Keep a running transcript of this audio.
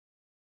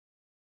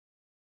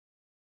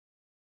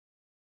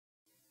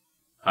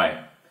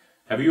Hi,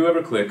 have you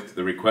ever clicked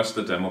the Request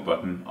a Demo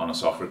button on a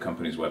software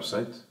company's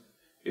website?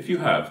 If you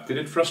have, did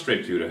it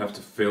frustrate you to have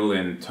to fill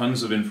in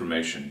tons of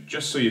information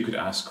just so you could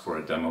ask for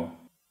a demo?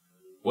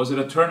 Was it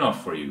a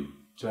turnoff for you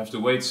to have to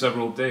wait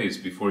several days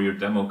before your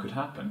demo could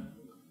happen?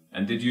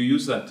 And did you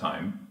use that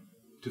time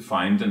to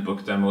find and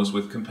book demos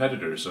with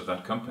competitors of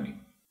that company?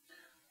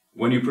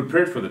 When you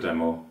prepared for the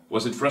demo,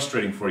 was it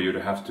frustrating for you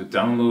to have to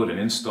download and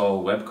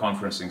install web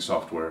conferencing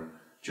software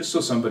just so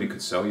somebody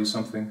could sell you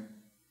something?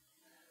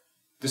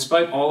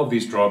 Despite all of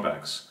these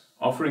drawbacks,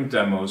 offering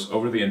demos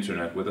over the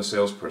internet with a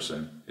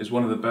salesperson is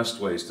one of the best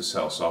ways to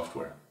sell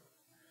software.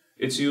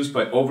 It's used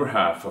by over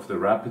half of the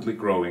rapidly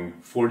growing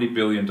 $40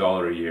 billion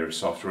a year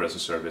software as a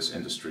service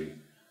industry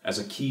as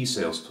a key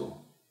sales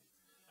tool.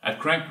 At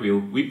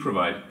CrankWheel, we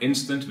provide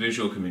instant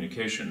visual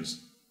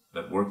communications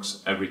that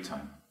works every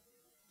time.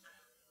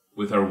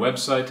 With our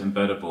website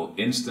embeddable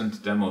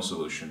instant demo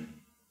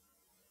solution,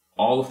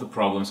 all of the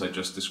problems I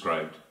just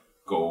described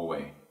go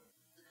away.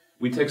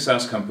 We take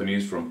SaaS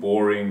companies from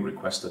boring,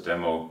 request a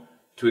demo,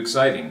 to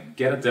exciting,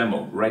 get a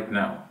demo right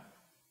now.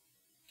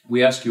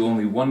 We ask you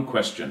only one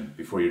question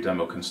before your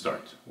demo can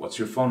start. What's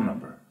your phone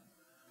number?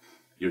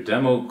 Your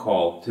demo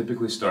call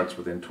typically starts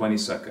within 20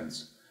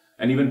 seconds.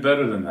 And even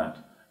better than that,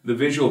 the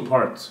visual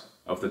part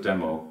of the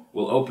demo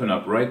will open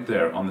up right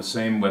there on the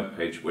same web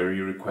page where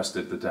you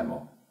requested the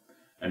demo.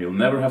 And you'll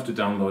never have to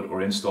download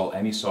or install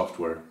any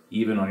software,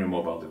 even on your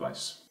mobile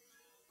device.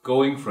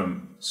 Going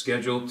from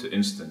scheduled to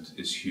instant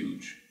is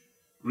huge.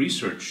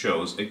 Research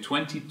shows a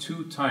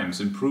 22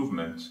 times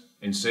improvement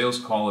in sales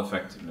call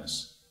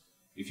effectiveness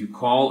if you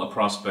call a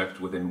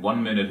prospect within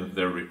 1 minute of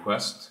their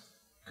request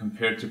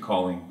compared to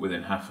calling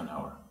within half an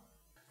hour.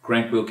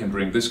 CrankWheel can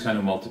bring this kind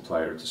of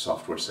multiplier to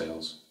software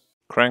sales.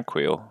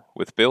 CrankWheel,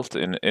 with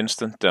built-in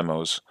instant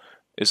demos,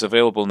 is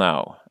available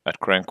now at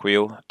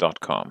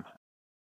crankwheel.com.